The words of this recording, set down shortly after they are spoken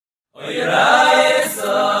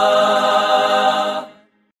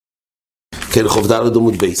כן, חוב ד'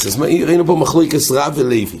 עמוד בייס. אז ראינו פה מחלוקת רב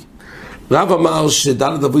ולוי. רב אמר שד'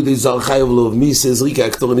 עבודי זר חייב לו מיסה זריקה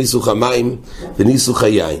הקטור ניסוך המים וניסוך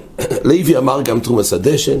היין. לוי אמר גם תרומס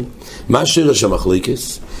הדשן. מה שרש המחלוקת?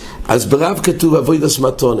 אז ברב כתוב אבוידס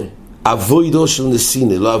מתונה, אבוידו של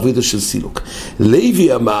נסינה, לא אבוידו של סילוק.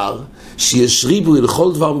 לוי אמר שיש ריבוי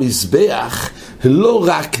לכל דבר מזבח, לא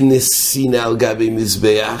רק נסינה על גבי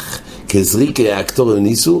מזבח כזריקה הקטור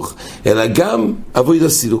וניסוך, אלא גם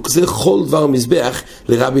אבוידס סילוק. זה כל דבר מזבח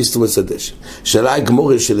לרבי תרומס הדשן. שאלה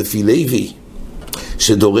הגמורה שלפי לוי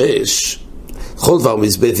שדורש לכל דבר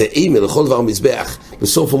מזבח, ואימה לכל דבר מזבח,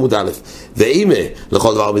 בסוף עמוד א', ואימה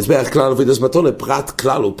לכל דבר מזבח, כלל אבוידס מתונה, פרט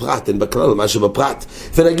כלל הוא פרט, אין בכלל מה שבפרט,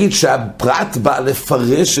 ונגיד שהפרט בא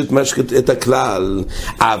לפרש את הכלל,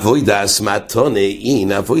 אבוידס מתונה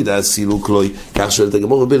אין, אבוידס סילוק לוי, כך שואלת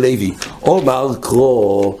הגמורה בלוי, אומר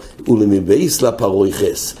קרוא, ולמבייס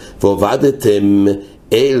לפרויכס, ועובדתם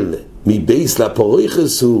אל מבייס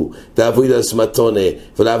לפרויכס הוא דאבוידס מתונה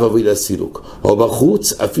ולאו אבוידס סילוק, או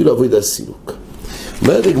בחוץ אפילו אבוידס סילוק.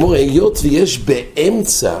 אומרת הגמורה, היות ויש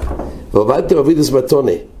באמצע ועובדתם אבוידס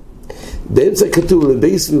מתונה, באמצע כתוב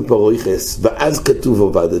לבייס לפרויכס ואז כתוב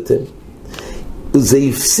עובדתם, זה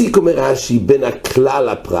הפסיק, אומר רש"י, בין הכלל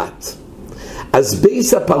לפרט. אז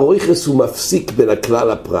בייס הפרויכס הוא מפסיק בין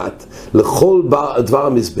הכלל לפרט לכל דבר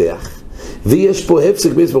המזבח, ויש פה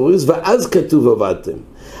הפסק בייס הפרויכס ואז כתוב עובדתם.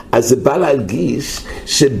 אז זה בא להדגיש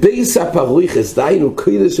שבייס הפרויכס, דהיינו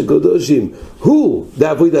קודש הקודשים, הוא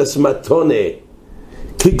דאבוידס מתונה,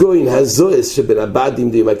 כגון הזוהס שבין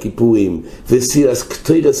הבדים דים הכיפורים וסירס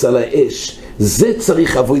קטוירס על האש, זה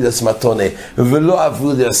צריך אבוידס מתונה ולא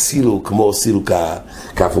אבוידס סילוק כמו סילוק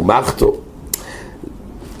כף ומחתו.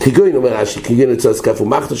 כגון אומר רש"י, כגון לצורך כף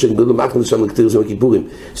ומחתו שגדלו מחתו שם לקטוירס עם הכיפורים.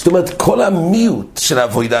 זאת אומרת, כל המיעוט של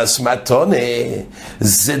אבוידס מתונה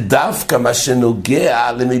זה דווקא מה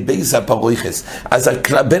שנוגע למבייס הפרויכס. אז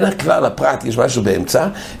בין הכלל לפרט יש משהו באמצע,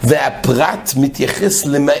 והפרט מתייחס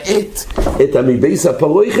למעט את המבייס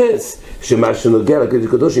הפרויכס, שמה שנוגע לקודש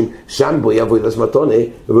הקודשים, שם בו יבוא אבוידס מתונה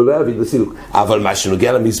ולא יבוא בסילוק. אבל מה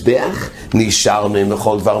שנוגע למזבח, נשארנו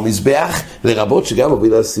בכל דבר מזבח, לרבות שגם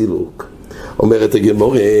אבוידס סילוק. אומרת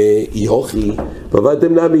הגמורה, יוכי,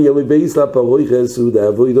 ועבדתם נמי יומי בייס לפרויכס הוא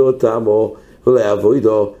דאבוידו תמו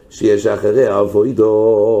ולאבוידו שיש אחרי אבוידו,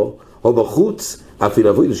 או בחוץ אפילו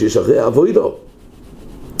אבוידו שיש אחרי אבוידו.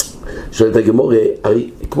 שואלת הגמורה, הרי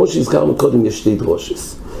כמו שהזכרנו קודם יש שתי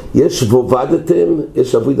דרושס, יש ועבדתם,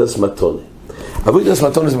 יש אבוידס מתונה. אבוידס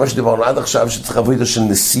מתונה זה מה שדיברנו עד עכשיו, שצריך אבוידו של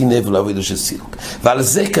נסינה ולא אבוידו של סילוק, ועל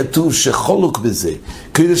זה כתוב שחולוק בזה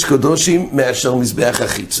קודש קודשים מאשר מזבח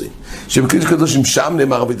החיצון, שבקודש קודשים שם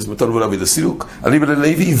נאמר אבוידס מתונה ולא אבוידס סילוק, על יבא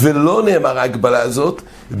ללוי, ולא נאמר ההגבלה הזאת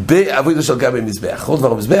באבוידו של גבי מזבח. כל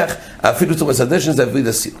דבר מזבח, אפילו תרומס הדשן זה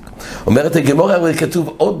אבוידס סילוק. אומרת הגמורה, אבל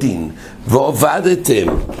כתוב עוד דין, ועובדתם,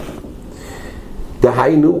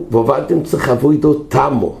 דהיינו, ועובדתם צריך אבוידו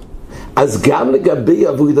תמו. אז גם לגבי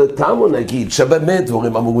אבוידו תמו נגיד, שבאמת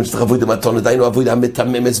דבורים אמורים שצריך אבוידו מתונה, דהיינו אבוידו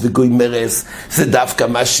המתממס וגוי מרס, זה דווקא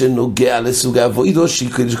מה שנוגע לסוג האבוידו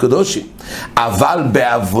של קודש קודשים. אבל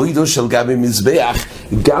באבוידו של גבי מזבח,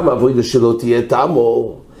 גם אבוידו שלא תהיה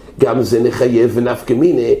תמו, גם זה נחייב ונפקא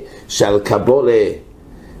מינה, שעל קבולה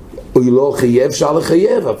הוא לא חייב, אפשר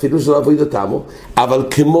לחייב, אפילו שלא אבוידו תמו, אבל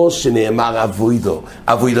כמו שנאמר אבוידו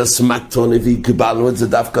מתונה, והגבלנו את זה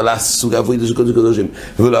דווקא לסוג אבוידו של קודש קודשים,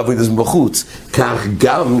 ולא אבוידו בחוץ, כך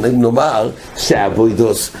גם נאמר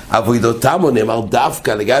שאבוידו תמו נאמר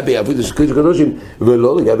דווקא לגבי אבוידו של קודש קודשים,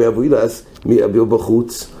 ולא לגבי אבוידו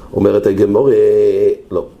בחוץ. אומרת הגמורה,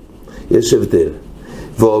 לא, יש הבדל.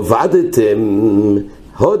 ועובדתם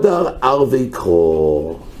הודר ערבי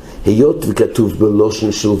קרוא, היות וכתוב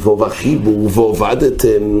בלושן של וו וחיבור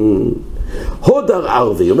ועובדתם הודר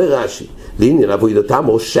ערבי, אומר רש"י, לעניין אבוידו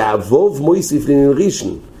תמו שהווב מויסיף לעניין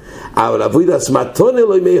ראשון, אבל אבוידס מתונה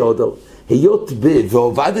לא ימי הודר, היות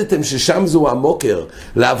ועובדתם ששם זו המוקר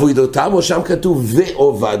לאבוידו תמו, שם כתוב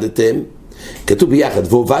ועובדתם, כתוב ביחד,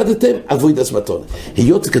 ועובדתם אבוידס מתונה.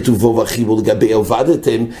 היות כתוב וו וחיבור לגבי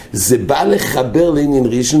עובדתם, זה בא לחבר לעניין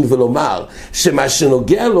ראשון ולומר שמה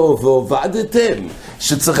שנוגע לו ועובדתם,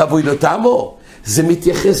 שצריך אבוידו תמו, זה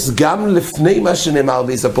מתייחס גם לפני מה שנאמר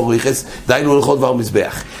בייס הפרויכס, דהיינו לכל דבר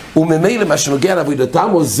מזבח. וממילא מה שנוגע לאבוידו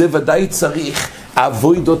תמו, זה ודאי צריך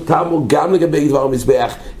אבוידו תמו גם לגבי דבר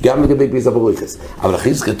מזבח, גם לגבי בייס הפרויכס. אבל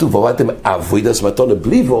אחרי זה כתוב, ועובדתם אבוידס מתונה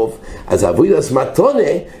בלי ווב, אז אבוידס מתונה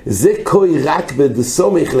זה קוי רק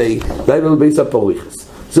בדסומך לי, דהיינו לבייס הפרויכס.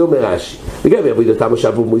 זה אומר רש"י. לגבי אבוידו תמו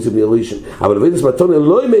שהווב מויסיף לעניין ראשון, אבל אבוידס מתונה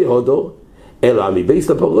לא ימי הודו, אלא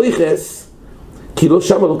מבייס הפרויכס, כי לא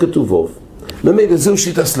שם לא כתוב ווב. ממילא זהו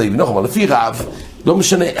שיטת לוי. נכון, לפי רב, לא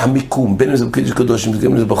משנה המיקום, בין אם זה בקודש הקודשים,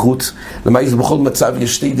 בין אם זה בחוץ, למה זה בכל מצב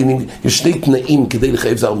יש שני דינים, יש שני תנאים כדי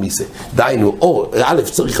לחייב זר מיסה. דיינו, או א'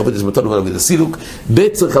 צריך עבוד את מתון ולעבוד את הסילוק, ב'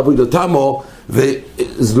 צריך עבוד אותמו,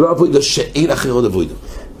 וזה לא עבוד שאין אחר עוד עבוד.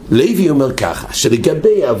 לוי אומר ככה,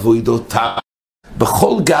 שלגבי עבוד אותם,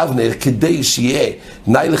 בכל גבנר, כדי שיהיה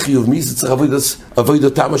תנאי לחיוב מיסה, צריך עבוד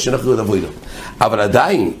אותם שאנחנו עוד עבוד. אבל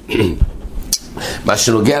עדיין, מה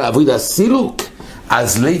שנוגע לעבוד הסילוק,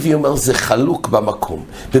 אז לוי אומר זה חלוק במקום.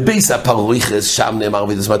 בבייס הפרויכס שם נאמר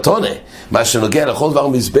עבוד מתונה. מה שנוגע לכל דבר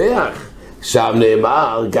מזבח, שם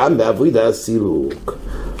נאמר גם בעבוד הסילוק.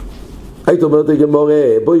 היית אומרת לגמורה,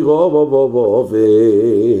 בואי בוא,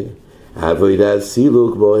 עבוד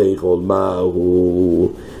הסילוק בו היכול, מהו?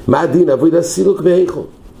 מה הדין עבוד הסילוק בהיכול?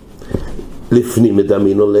 לפנים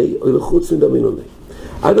מדמין עולי, או לחוץ מדמין עולי.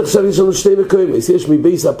 עד עכשיו יש לנו שתי מקומים, יש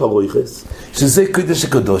מבייס הפרויכס, שזה קודש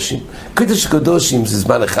הקודשים. קודש הקודשים זה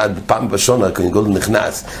זמן אחד, פעם בשונה, הכהן גודל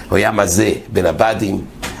נכנס, הוא היה מזה בין הבדים,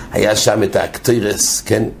 היה שם את הקטוירס,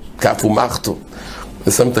 כן? כף ומחתו,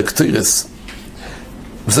 ושם את הקטוירס.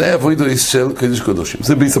 זה היה עבודו של קודש הקודשים.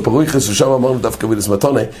 זה בייס הפרויכס, ושם אמרנו דווקא עבודת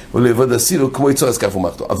מתונה, ולעבוד הסילוק כמו יצור כף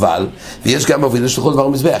ומחתו. אבל, ויש גם עבודה של כל דבר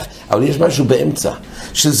מזבח, אבל יש משהו באמצע,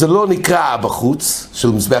 שזה לא נקרא בחוץ, של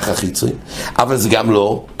מזבח החיצוני, אבל זה גם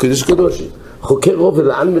לא קודש הקודשים. חוקר רוב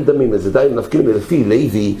ולאן מדמים את זה, די נפקים לפי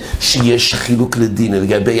לוי שיש חילוק לדין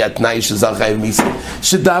לגבי התנאי של זר חייב מיסה,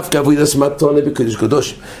 שדווקא עבודת מתונה בקודש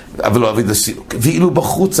הקודשים, אבל לא עבודת הסילוק. ואילו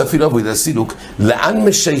בחוץ אפילו עבודת הסילוק, לאן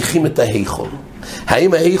משייכים את ההיכול?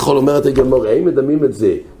 האם ההיכול, אומרת הגמרא, האם מדמים את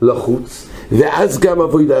זה לחוץ, ואז גם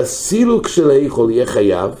עבודת הסילוק של ההיכול יהיה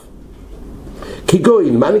חייב?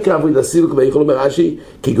 כגוין, מה נקרא עבודת הסילוק בהיכול? אומר רש"י,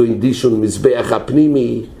 כגוין דישון מזבח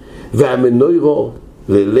הפנימי והמנוירו.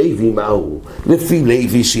 ללוי מהו? לפי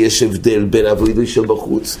לוי שיש הבדל בין עבודה של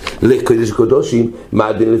בחוץ לקודש הקודשים, מה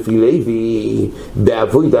הדין לפי לוי?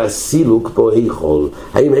 בעבודה הסילוק פה היכול.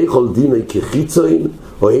 האם היכול דינו כחיצון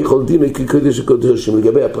או היכול דינו כקודש הקודשים?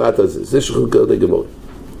 לגבי הפרט הזה, זה שחוקר את הגמרא.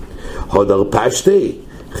 הודר פשטי,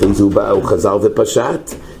 חיזו בא, הוא חזר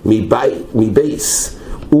ופשט מבייס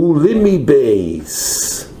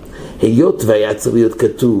ולמבייס, היות והיה צריך להיות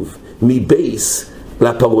כתוב מבייס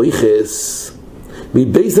לפרויכס,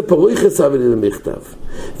 מבייס הפרויכס אבל למכתב,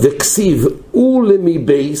 וכסיב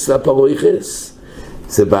ולמבייס לפרויכס,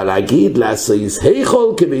 זה בא להגיד לעשויס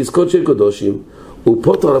היכול כבייס קודש הקודשים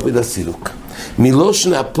ופוטר על עבודת הסילוק.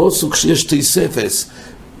 מלושן הפוסוק שיש תוספת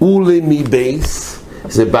ולמבייס,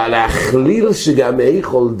 זה בא להכליל שגם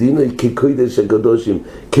היכול דינו כקודש הקודשים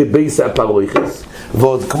כבייס הפרויכס,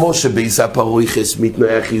 ועוד כמו שבייס הפרויכס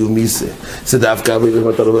מתנאי חיוב מיסה, זה דווקא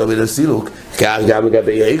עבודת הסילוק, כך גם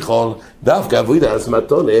לגבי היכול דווקא עבודת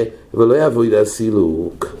מתונה ולא עבודת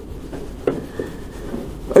הסילוק.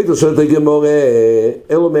 הייתו שואלת הגמרא,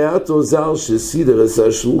 אלו מעטו זר שסידר את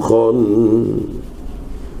השולחן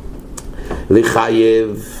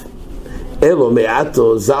לחייב, אלו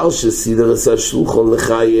מעטו זר שסידר את השולחן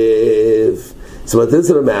לחייב. זאת אומרת,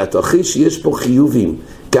 זה לא מעטו, אחרי שיש פה חיובים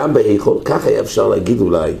גם בהיכול, כך היה אפשר להגיד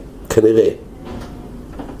אולי, כנראה.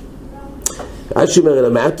 עד שאומר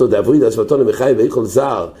אלו מעטו דעבודת מתונה מחייב בהיכול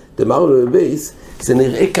זר דמרו לבייס, זה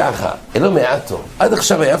נראה ככה, אלו מעטו. עד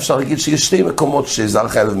עכשיו היה אפשר להגיד שיש שתי מקומות שזר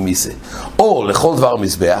חייב במיסה, או לכל דבר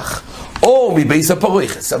מזבח, או מבייס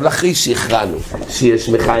הפרויכס. אבל אחרי שהכרענו שיש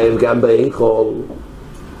מחייב גם בהיכול,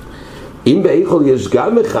 אם בהיכול יש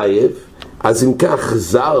גם מחייב, אז אם כך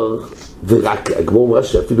זר, ורק הגמרא אמרה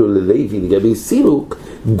שאפילו ללוי לגבי סילוק,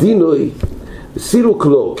 דינוי, סילוק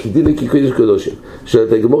לא, כי דינוי כקודש קודשים.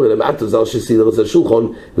 שואלת הגמרא, למעטו זר שסידר את השולחן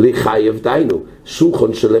לחייב דיינו,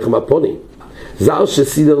 שולחן של לחם הפונים. זר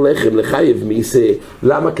שסידר לחם לחייב מיסה,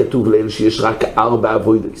 למה כתוב לאל שיש רק 4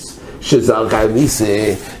 עבודות? שזר חייב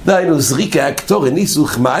מיסה, דיינו זריקה הקטור,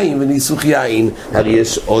 ניסוך מים וניסוך יין, הרי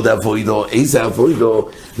יש עוד עבודו, איזה עבודו?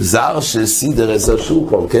 זר שסידר את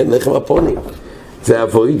השולחן, כן, לחם הפונים. זה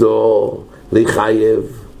עבודו לחייב.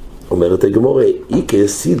 אומרת הגמרא, איקה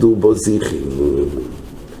סידור בו זיכים.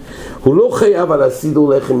 הוא לא חייב על הסידור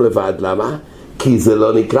לחם לבד, למה? כי זה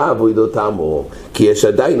לא נקרא עבודות עמו, כי יש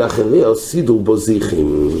עדיין אחרי סידור בו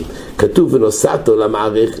זיכים. כתוב ונוסעתו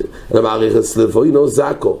למערכת לבוינו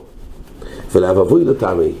זקו, ולעבודות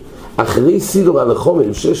עמי. אחרי סידור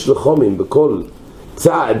הלחומים, 6 לחומים בכל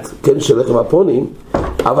צד, כן, של לחם הפונים,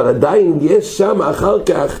 אבל עדיין יש שם אחר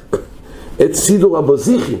כך את סידור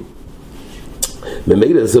הבוזיכים.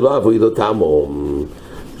 ממילא זה לא עבודות עמו.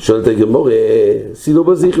 שואלת הגמרא, סידור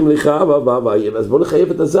בוזיכים לך, אז בוא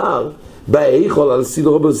נחייב את הזר בהיכול על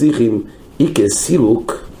סידור הבוזיכים. איקה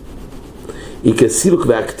סילוק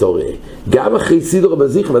והקטורה. גם אחרי סידור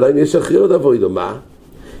הבוזיכים עדיין יש אחרי עוד עבודו. מה?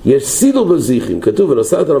 יש סידור בזיכים, כתוב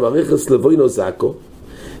ונוסעת על המערכת לבוינו זקו,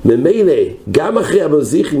 ממילא גם אחרי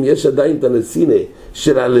הבזיכים יש עדיין את הנסינה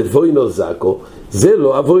של הלבוינו זקו, זה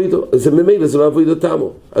לא אבוידו, זה ממילא זה לא אבוידו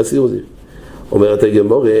תמו, הסידור בזיכים. אומרת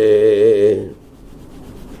הגמור,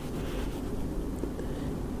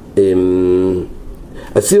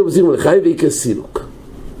 הסידור בזיכים לחי ואיקה סילוק,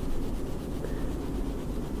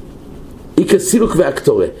 איקה סילוק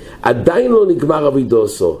והקטורה, עדיין לא נגמר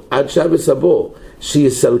אבוידוסו, עד שבס הבור,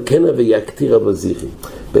 שיסלקנה ויקטירה בזיכים.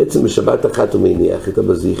 בעצם בשבת אחת הוא מניח את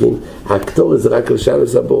הבזיכים, הקטורה זה רק על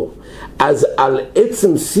שבס הבור. אז על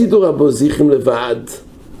עצם סידור הבזיכים לבד,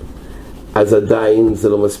 אז עדיין זה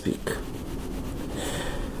לא מספיק.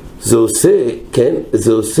 זה עושה, כן,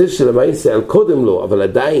 זה עושה שלמעשה על קודם לא, אבל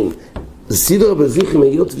עדיין סידור הבזיכים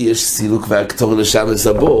היות ויש סילוק והקטורה לשבס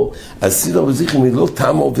הבור, אז סידור הבזיכים היא לא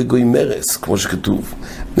תמו וגוי מרס, כמו שכתוב.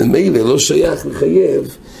 ממילא לא שייך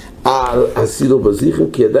לחייב על הסידור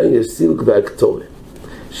בזיכים, כי עדיין יש סילוק והקטורה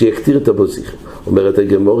שיקטיר את הבזיכים. אומרת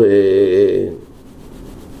הגמור,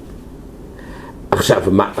 עכשיו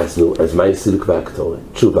אז מה עם סילוק והקטורה?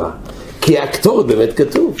 תשובה, כי הקטורה באמת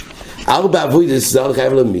כתוב 4 אבוידס זר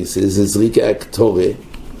חייב למיסה, זה זריקה הקטורה,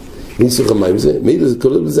 ניסוך המים זה, מילא זה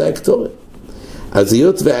כולל בזה הקטורה. אז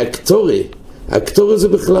היות והקטורה זה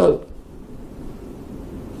בכלל,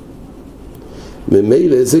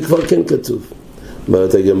 ממילא זה כבר כן כתוב.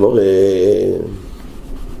 אומרת הגמור,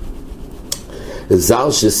 זר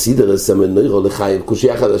שסידר הסמנוירו לחייב,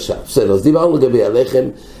 קושיה חדשה. בסדר, אז דיברנו לגבי הלחם,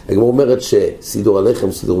 הגמור אומרת שסידור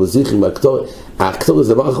הלחם, סידור בזיכים, הקטורה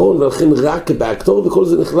זה דבר אחרון, ולכן רק בהקטורה, וכל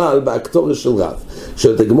זה נכלל בהקטורה של רב.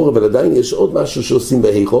 שואלת הגמור, אבל עדיין יש עוד משהו שעושים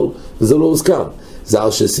בהיכול, וזה לא הוזכר. זר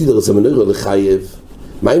שסידר הסמנוירו לחייב.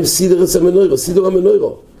 מה עם סידר הסמנוירו? סידור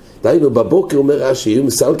המנוירו. דיינו, בבוקר אומר רש"י, יהיו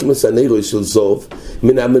מסלקים הסנוירו של זוב,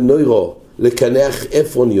 מן המנוירו לקנח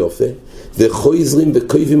אפרון יופה, וחויזרים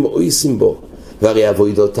וקויבים אויסים בו, והרי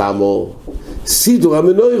אבוידו תמו סידור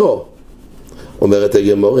המנוירו. אומרת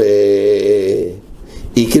הגמור,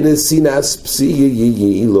 איכנסינס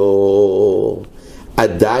פסילו,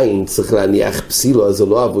 עדיין צריך להניח פסילו, אז זה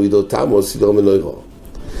לא אבוידו תמו סידור המנוירו.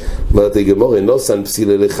 אומרת הגמור, נוסן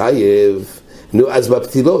פסילה לחייב, נו אז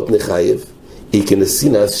בפתילות נחייב,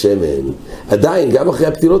 איכנסינס שמן, עדיין, גם אחרי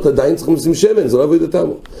הפתילות עדיין צריכים לשים שמן, זה לא אבוידו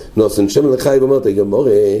תמו. נוסן שמן לחייב, אומרת הגמור,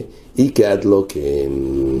 איקה אדלוקם,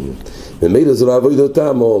 ממילא זה לא אבוידו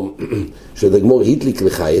תמו, שהגמור היטליק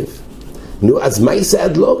לחייב, נו אז מה יעשה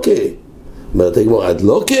אדלוקה? אומרת הגמור,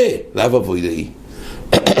 אדלוקה? לאו אבוידו היא.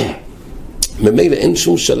 ממילא אין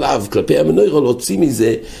שום שלב כלפי המנוירו להוציא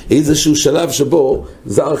מזה איזשהו שלב שבו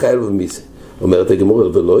זר חייל במיסה. אומרת הגמור,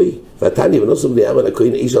 ולוי, ועתני ונוסום ליאמן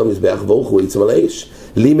הכהן איש על מזבח וורחו יצם על האש,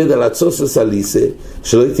 לימד על הצוס הסליסה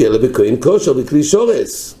שלא תהיה לה בכהן כושר וכלי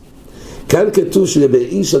שורס. כאן כתוב שלגבי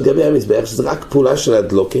איש על גבי המזבח שזה רק פעולה של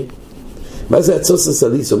הדלוקה. מה זה הצוס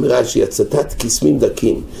הסליס? אומר רש"י, הצתת כסמים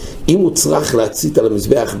דקים. אם הוא צריך להצית על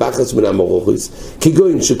המזבח בחס מן המרוכס,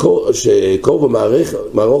 כגוין שקור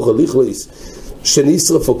במערוך הליכלויס,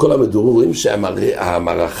 שנשרף או כל המדורים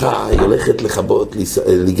שהמערכה היא הולכת לכבות,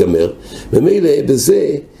 להיגמר. ומילא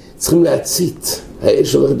בזה צריכים להצית,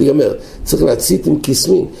 האש הולכת להיגמר, צריך להצית עם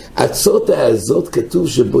כסמים. הצותה הזאת כתוב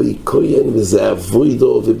שבו היא כהן וזה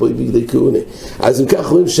אבוידו ובו היא בגדי כהונה. אז אם כך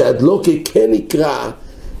רואים שהדלוקה כן נקרא,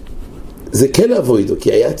 זה כן אבוידו,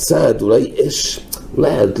 כי היה צעד, אולי אש,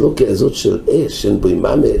 אולי הדלוקה הזאת של אש, אין בו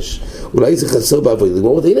ממש, אולי זה חסר באבוידו.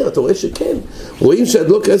 גמור, הנה, אתה רואה שכן, רואים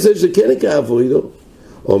שהדלוקה הזה שזה כן נקרא אבוידו.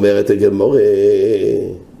 אומרת הגמור,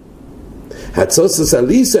 הצוס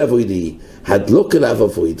הסליס אבוידי, הדלוקה לאו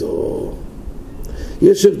אבוידו.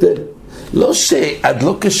 יש הבדל. לא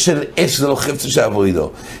שהדלוקה של אש זה לא חפץ של אבוידו.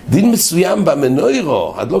 דין מסוים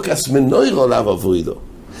במנוירו, הדלוקה הסמנוירו לאו אבוידו.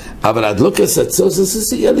 אבל הדלוקה הסצוס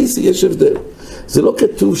הסליסי יש הבדל. זה לא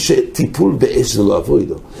כתוב שטיפול באש זה לא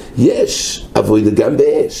אבוידו. יש אבוידו גם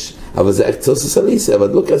באש, אבל זה הצוס הסליסי, אבל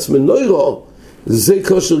הדלוקה הסמנוירו זה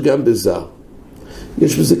כושר גם בזר.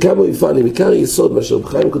 יש בזה כמה אופנים, עיקר יסוד מה שרב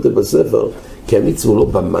חיים כותב בספר, כי המצווה לא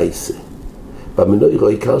במייסה. במנוירו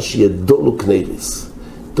העיקר שיהיה דולו קנריס.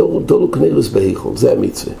 דולו קנריס בהיכול, זה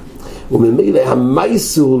המצווה. וממילא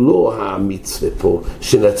המייסה הוא לא המצווה פה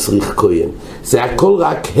שנצריך כהן. זה הכל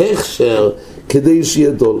רק הכשר כדי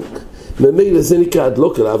שיהיה דולוק. ממילא זה נקרא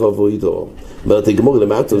הדלוק אליו אבוידו. אומרת הגמור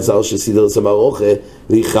למטה, זר שסידר סמרוכה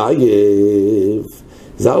לחייב.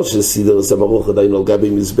 זר שסידר סמרוכה דיינו על גבי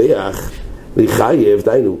מזבח לחייב,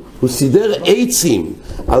 דיינו. הוא סידר עצים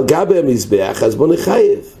על גבי המזבח, אז בוא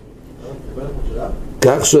נחייב.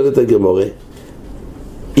 כך שואלת הגמורה.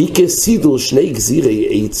 איקה סידור שני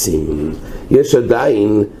גזירי עצים. יש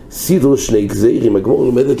עדיין סידור שני גזירים, הגמור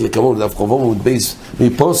לומדת לכמון דף חובו מודבייס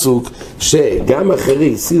מפוסוק שגם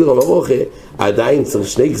אחרי סידור המרוכה עדיין צריך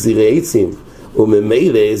שני גזירי עצים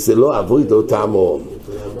וממילא זה לא עבוד אותם.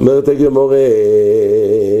 אומרת הגמור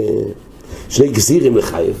שני גזירים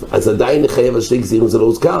לחייב, אז עדיין לחייב על שני גזירים זה לא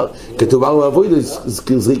הוזכר, כתוב על עבוד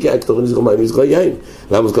זריקי הקטורים נזכו מים נזכו יין.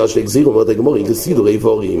 למה הוזכר שני גזירים? אומרת הגמור סידור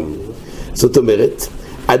איבורים. זאת אומרת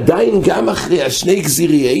עדיין גם אחרי השני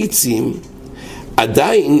גזירי עצים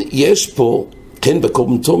עדיין יש פה, כן,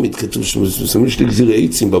 בקורבן תומית כתוב ששמים שני גזירי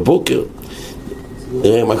עצים בבוקר,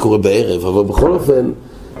 נראה מה קורה בערב, אבל בכל אופן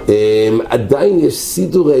עדיין יש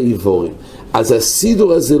סידורי איבורים, אז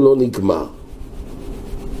הסידור הזה לא נגמר.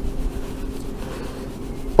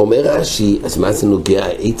 אומר רש"י, אז מה זה נוגע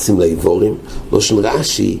עצים לאיבורים? לא של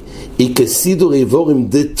רש"י, היא כסידור איבורים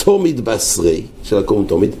דתומית בסרי של הקורבן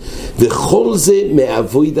תומית, וכל זה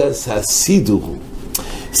מעבודת הסידור,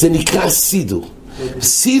 זה נקרא סידור.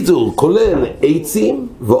 סידור כולל עצים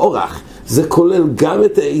ואורח, זה כולל גם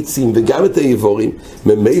את העצים וגם את האיבורים,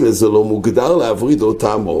 ממילא זה לא מוגדר לעבוד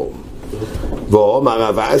אותם. ואומר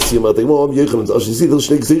רב אסי, אומרת רבי יוחנן, זה שסידור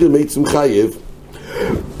שני גזירים עצים חייב,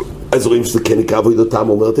 אז רואים שזה כן נקרא עבוד אותם.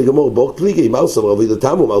 אומרת הגמור, בור קליגי, מה עושה עבוד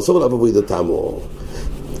אותם, מה עושה עבוד אותם?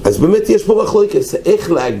 אז באמת יש פה מחלוקת,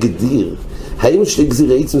 איך להגדיר האם שני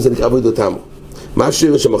גזירי עצים זה נקרא עבוד אותם. מה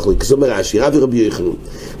השאלה שמחליק? זאת אומרת, השירה ורבי יוחנן.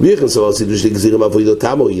 רבי יוחנן סבר סידור שני גזירים עבודות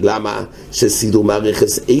תמו, למה? שסידור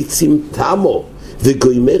מערכס עצים תמו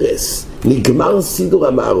וגוימרס, נגמר סידור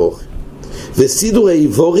המערוך. וסידור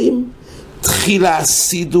האיבורים, תחילה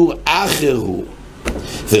סידור אחר הוא.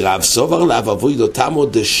 ורב סובר לאו עבודות תמו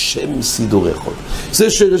דשם סידור אחד. זה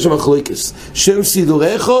שאלה שמחליקס. שם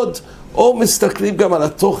סידור אחד, או מסתכלים גם על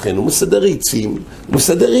התוכן, הוא מסדר עצים, הוא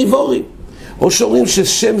מסדר איבורים. או שאומרים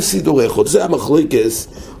ששם סידור אחד, זה המחלוקס.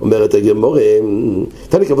 אומרת הגמור,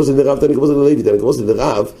 תני כבוס לרב, תני כבוס ללוי, תני כבוס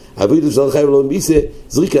לרב, עבוד לזר חייב לא מיסה,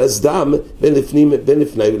 זריקה סדם בין לפנים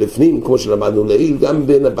ולפנים, כמו שלמדנו לעיל, גם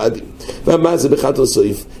בין הבדים. ומה זה בחת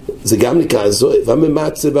הסויף? זה גם נקרא הזויף,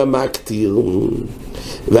 והממצה והמקטיר,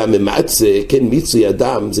 והממצה, כן, מיצוי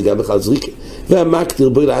אדם, זה גם בכלל זריקה, והמקטיר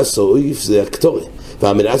בוי לעסויף, זה הקטורת,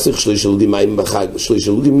 והמנסך שלוש ילודים מים בחג, שלוש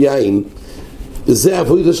ילודים יין, זה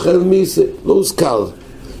עבודה של חייל מיסה, לא הוזכר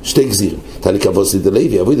שתי גזירים. תני כבוס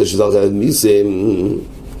לדלוי, עבודה של חייל מיסה,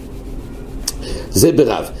 זה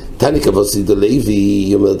ברב. תני כבוס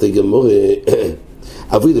לדלוי, אומרת הגמור,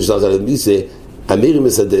 עבודה של חייל מיסה, אמיר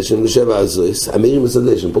מסדשן לשבע הזויס, אמיר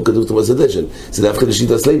מסדשן, פה כתוב תומא סדשן, זה דווקא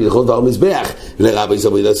לשיטה סלייבי, לכל דבר מזבח, לרבי זה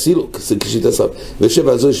עבודת סילוק, זה כשיטה סלייבי,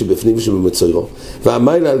 ושבע הזויס שבפנים ושבמצוירו,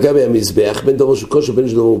 והמיילה על גבי המזבח, בין דורו שכושר בין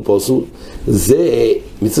שדורו ופוסול, זה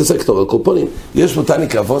מצווה סקטור על קורפונים. יש פה תני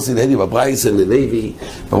כבוסי להדי בברייס ללוי,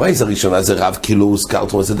 בברייס הראשונה זה רב כאילו הוזכר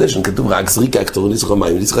תומא סדשן, כתוב רק זריקה הקטור ניסחה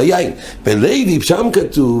מים וניסחה יין, בלוי שם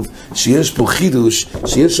כתוב שיש פה חידוש,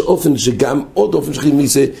 שיש אופן שגם עוד אופן שחיל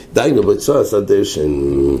מיסה, דיינו בצוע סדשן.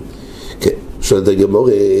 כן, שואלת הגמור,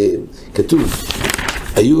 כתוב,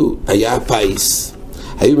 היה פייס,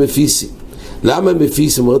 היו מפיסים. למה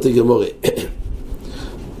מפיסים? אומרת הגמור,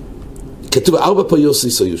 כתוב 4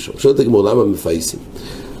 פיוסיס היו שם. שואלת הגמור, למה מפייסים?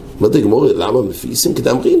 אומרת הגמור, למה מפיסים?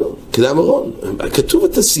 קדם רינו, קדם ארון. כתוב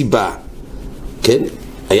את הסיבה, כן?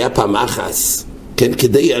 היה פעם אחס, כן?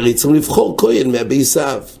 כדי הרי צריכים לבחור כהן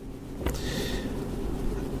מהבייסיו.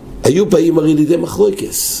 היו באים הרי לידי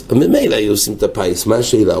מחלוקס, ממילא היו עושים את הפייס. מה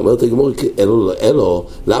השאלה? אומרת הגמור, אלו,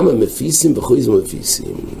 למה מפיסים וכוי זה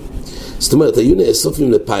מפיסים? זאת אומרת, היו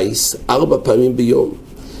נאסופים לפייס 4 פעמים ביום.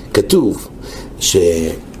 כתוב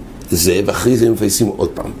שזה, ואחרי זה מפייסים עוד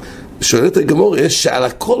פעם. שואלת הגמור, יש שעל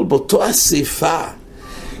הכל באותו אסיפה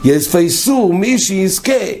יפייסו מי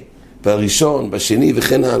שיזכה בראשון, בשני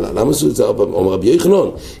וכן הלאה. למה עשו את זה 4 פעמים? אומר רבי יוחנן,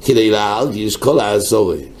 כדי להרגיש כל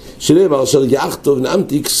האזורי שלמה אשר יחטוב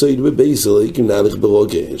נעמתי כסויד בבייסר איקים נהלך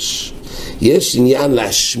ברוגש. יש עניין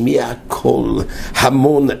להשמיע קול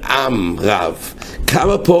המון עם רב.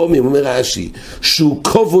 כמה פעמים אומר רש"י שהוא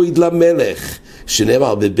כבוד למלך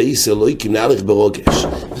שנאמר בבייסר לא איקים נהלך ברוגש,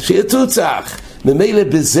 שיתוצח ממילא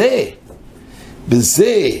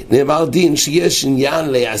בזה נאמר דין שיש עניין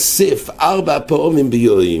להיאסף 4 פעמים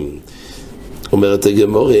ביום. אומרת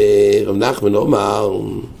הגמור, רב נחמן אומר,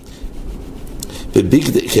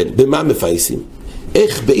 כן, במה מפייסים?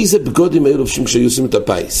 איך, באיזה בגודים היו לובשים כשהיו עושים את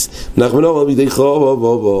הפייס? אנחנו לא בגדי חול,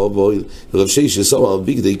 ורב שיש אמר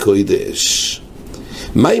בגדי קודש.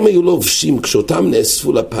 מה אם היו לובשים כשאותם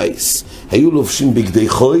נאספו לפייס? היו לובשים בגדי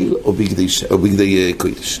חול או בגדי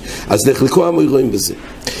קודש? אז נחלקו המוירואים בזה.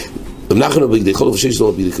 אנחנו בגדי חול ורב שיש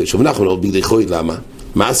אמר בגדי קודש. אנחנו לא בגדי חול, למה?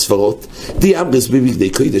 מה הספרות? די אמרס בבגדי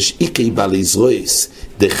קודש, איקי בא ליזרויס,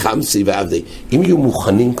 די חמסי ועבדי. אם יהיו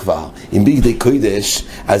מוכנים כבר עם בגדי קודש,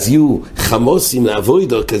 אז יהיו חמוסים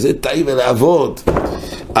לעבוד, או כזה טייבה לעבוד.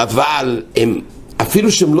 אבל הם,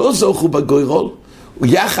 אפילו שהם לא זוכו בגוירול,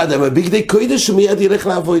 ויחד עם הבגדי קודש הוא מיד ילך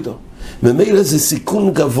לעבודו. ממילא זה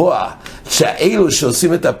סיכון גבוה שהאלו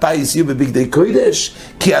שעושים את הפייס יהיו בבגדי קודש,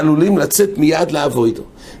 כי עלולים לצאת מיד לעבודו.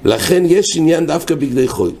 לכן יש עניין דווקא בגדי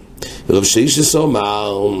חול. רב שיישס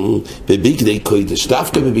אומר בבגדי קודש,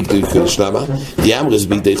 דווקא בבגדי קודש, למה? יאמרס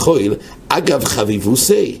בגדי חול, אגב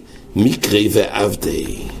חביבוסי, מקרי ועבדי.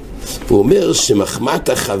 הוא אומר שמחמת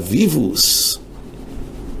החביבוס,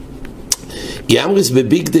 יאמרס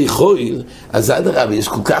בבגדי חול, אז עד הרב יש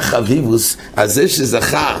כל כך חביבוס, אז זה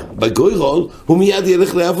שזכה בגוירול, הוא מיד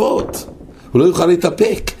ילך לעבוד. הוא לא יוכל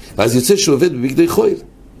להתאפק, ואז יוצא שהוא עובד בבגדי חול.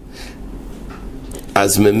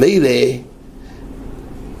 אז ממילא,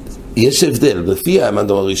 יש הבדל, לפי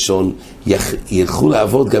המנדום הראשון, ילכו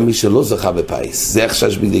לעבוד גם מי שלא זכה בפייס. זה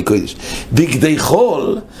החשש בגדי קודש. בגדי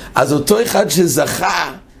חול, אז אותו אחד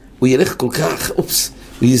שזכה, הוא ילך כל כך, הוא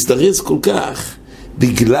יזדרז כל כך,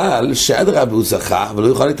 בגלל שעד רבי הוא זכה, אבל לא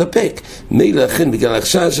יוכל להתאפק. מילא לכן, בגלל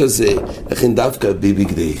החשש הזה, לכן דווקא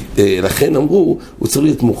בבגדי. לכן אמרו, הוא צריך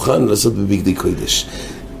להיות מוכן לעשות בבגדי קודש.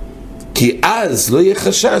 כי אז לא יהיה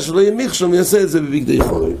חשש, לא יהיה מיך שהוא יעשה את זה בבגדי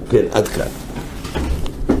חול. כן, עד כאן.